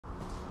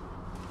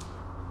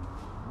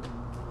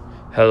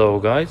Hello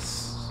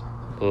guys,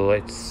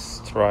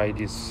 let's try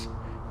this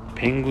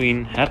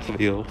penguin hat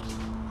wheel.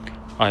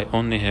 I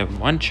only have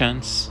one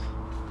chance.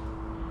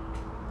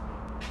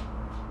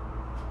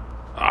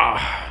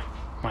 Ah,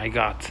 my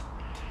god,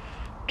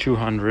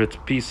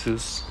 200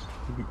 pieces.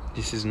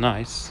 This is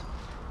nice.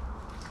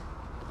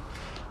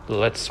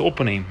 Let's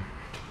open him.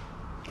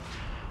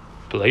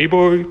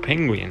 Playboy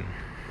penguin.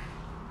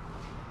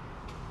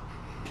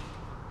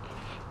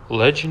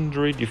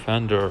 Legendary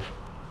defender.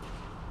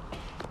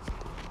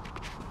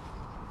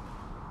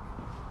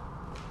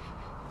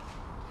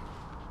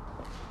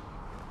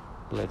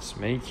 Let's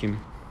make him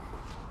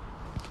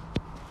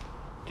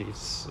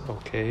this,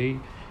 okay,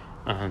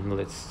 and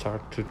let's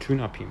start to tune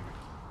up him.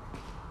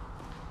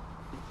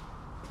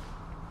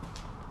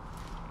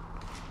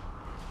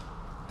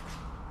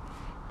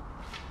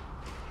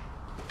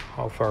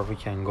 How far we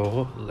can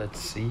go, let's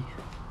see.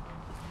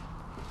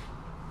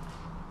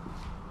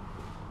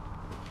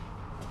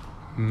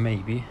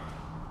 Maybe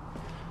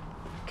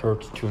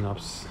 30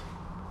 tune-ups.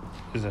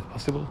 Is that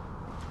possible?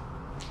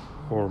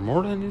 Or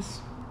more than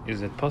this?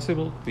 Is it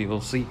possible? We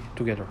will see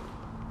together.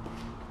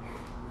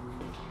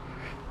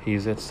 He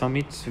is at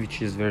Summit,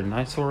 which is very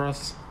nice for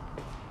us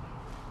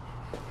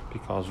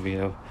because we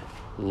have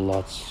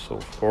lots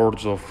of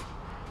hordes of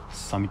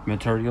Summit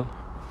material.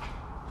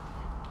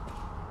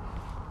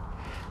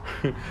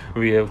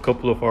 We have a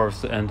couple of hours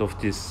to end of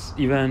this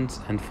event,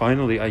 and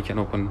finally I can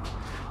open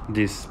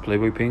this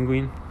Playboy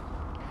penguin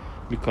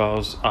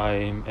because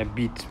I'm a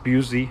bit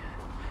busy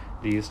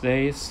these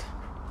days.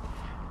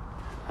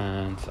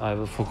 And I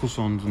will focus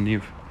on the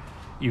new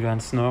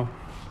events now.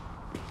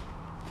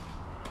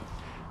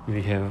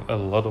 We have a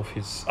lot of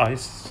his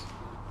ice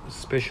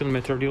special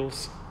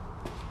materials.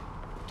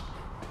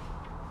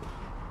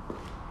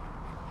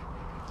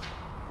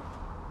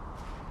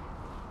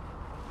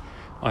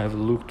 I will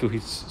look to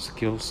his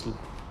skills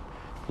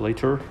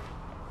later.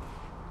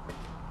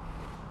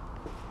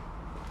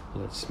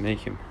 Let's make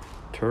him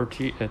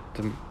 30 at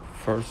the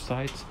first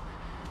sight.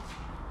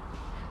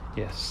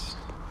 Yes.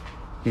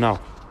 Now.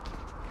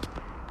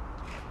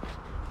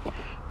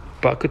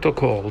 Bucket of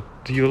Cold.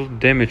 Deal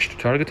damage to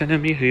target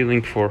enemy,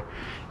 healing for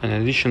an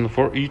additional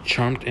for each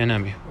charmed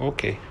enemy.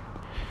 Okay.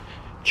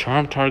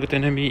 Charm target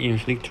enemy,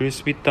 inflict 3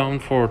 speed down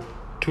for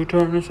 2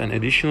 turns, and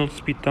additional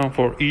speed down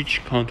for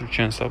each counter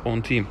chance up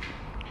on team.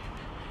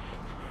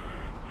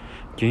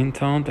 Gain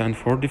taunt and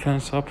 4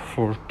 defense up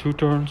for 2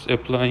 turns,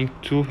 applying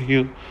 2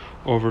 heal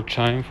over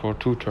time for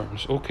 2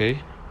 turns.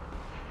 Okay.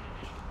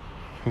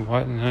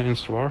 White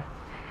Alliance War.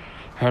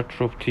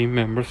 Heartthrob team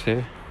members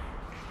have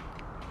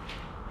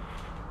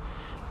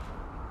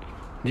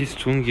this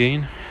tune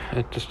gain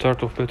at the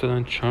start of battle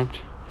and charmed.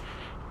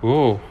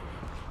 Whoa.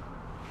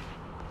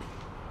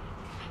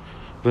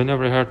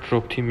 Whenever a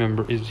Heartthrob team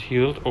member is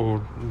healed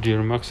or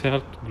their max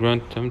health,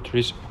 grant them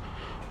 3.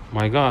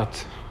 My god.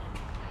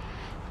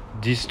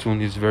 This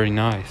tune is very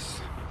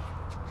nice.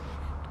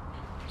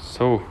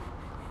 So,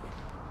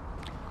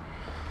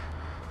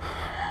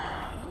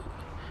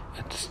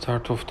 at the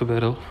start of the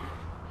battle,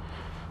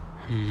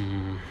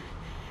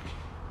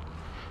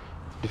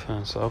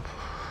 defense up.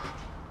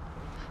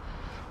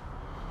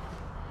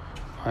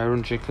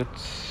 Iron jacket.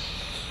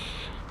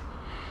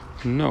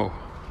 No.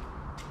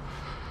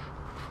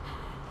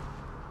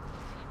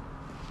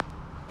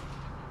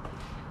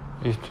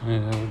 It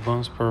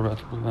once per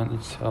battle when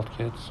its health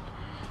gets.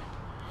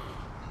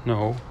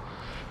 No.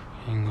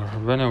 Anger.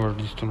 Whenever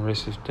this tune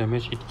receives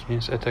damage, it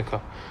gains attack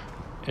up.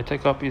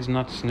 Attack up is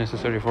not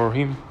necessary for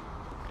him.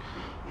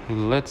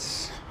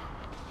 Let's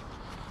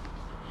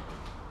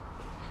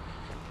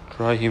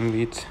try him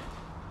with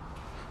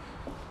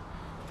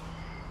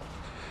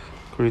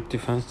crit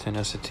defense,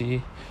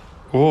 tenacity.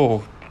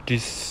 Oh,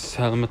 this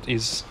helmet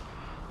is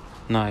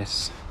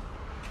nice.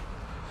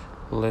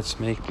 Let's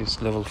make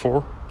this level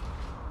 4.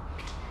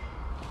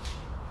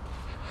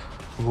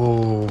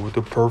 Whoa,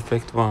 the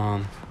perfect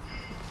one.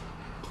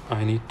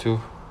 I need to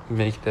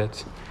make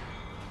that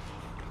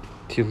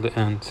till the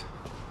end.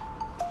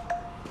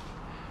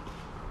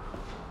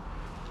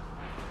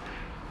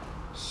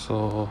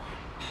 So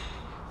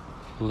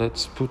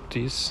let's put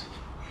this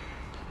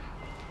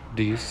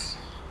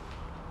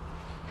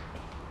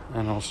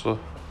and also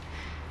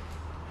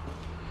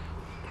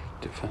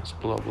defense,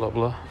 blah blah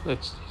blah.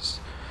 Let's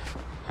this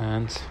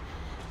and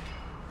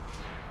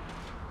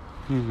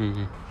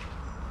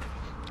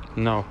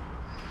now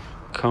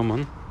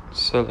common,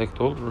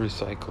 select all,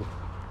 recycle.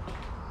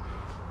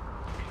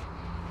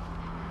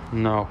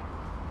 Now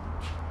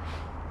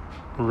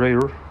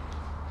rare,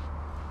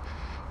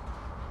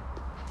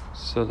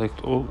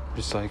 select all,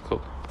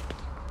 recycle.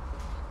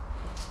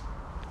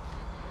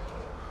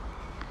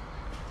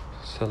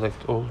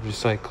 Select all,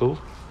 recycle.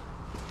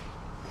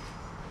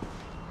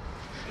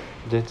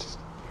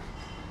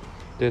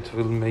 That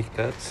will make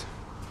that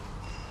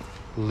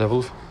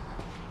level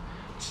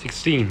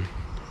 16.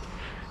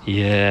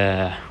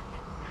 Yeah.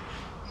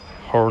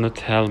 Hornet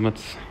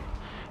helmet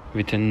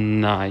with a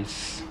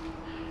nice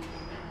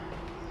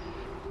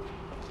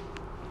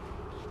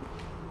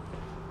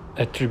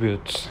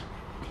attributes.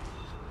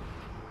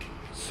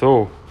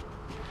 So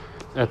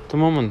at the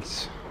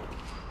moment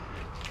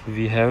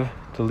we have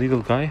the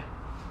little guy,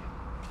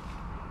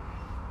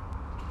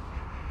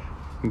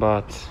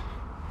 but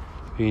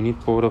we need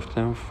both of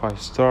them.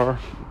 5-star,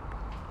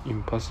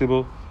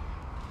 impossible.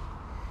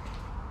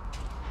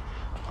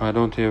 I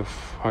don't have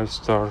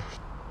 5-star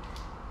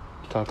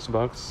tax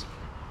box.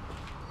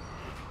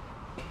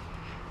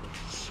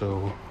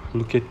 So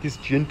look at this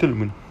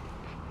gentleman.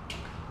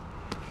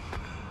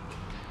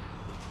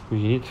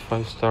 We need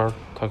 5-star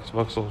tax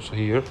box also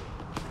here,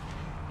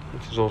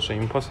 which is also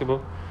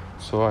impossible.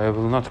 So I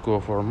will not go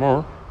for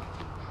more.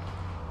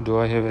 Do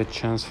I have a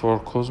chance for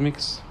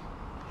cosmics?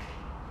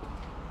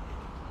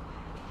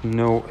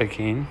 No,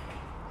 again.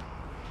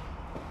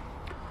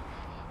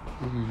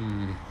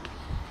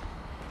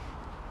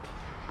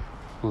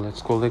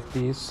 Let's collect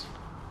these.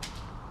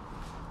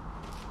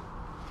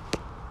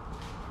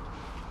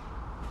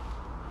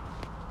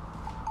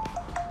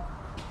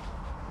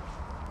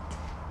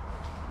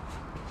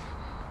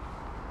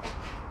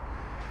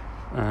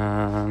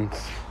 And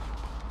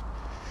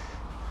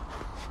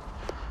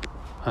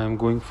I'm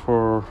going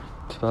for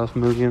 12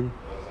 million.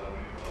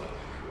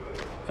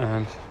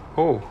 And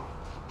oh,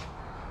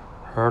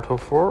 Heart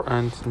of War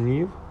and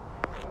new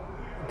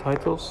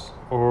titles,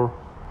 or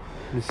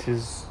this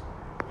is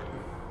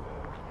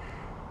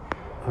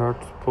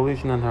Heart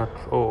Pollution and Heart.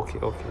 Oh,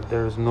 okay,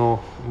 there is no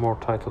more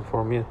title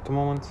for me at the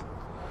moment.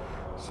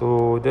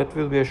 So that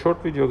will be a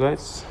short video,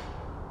 guys.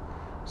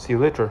 See you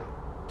later.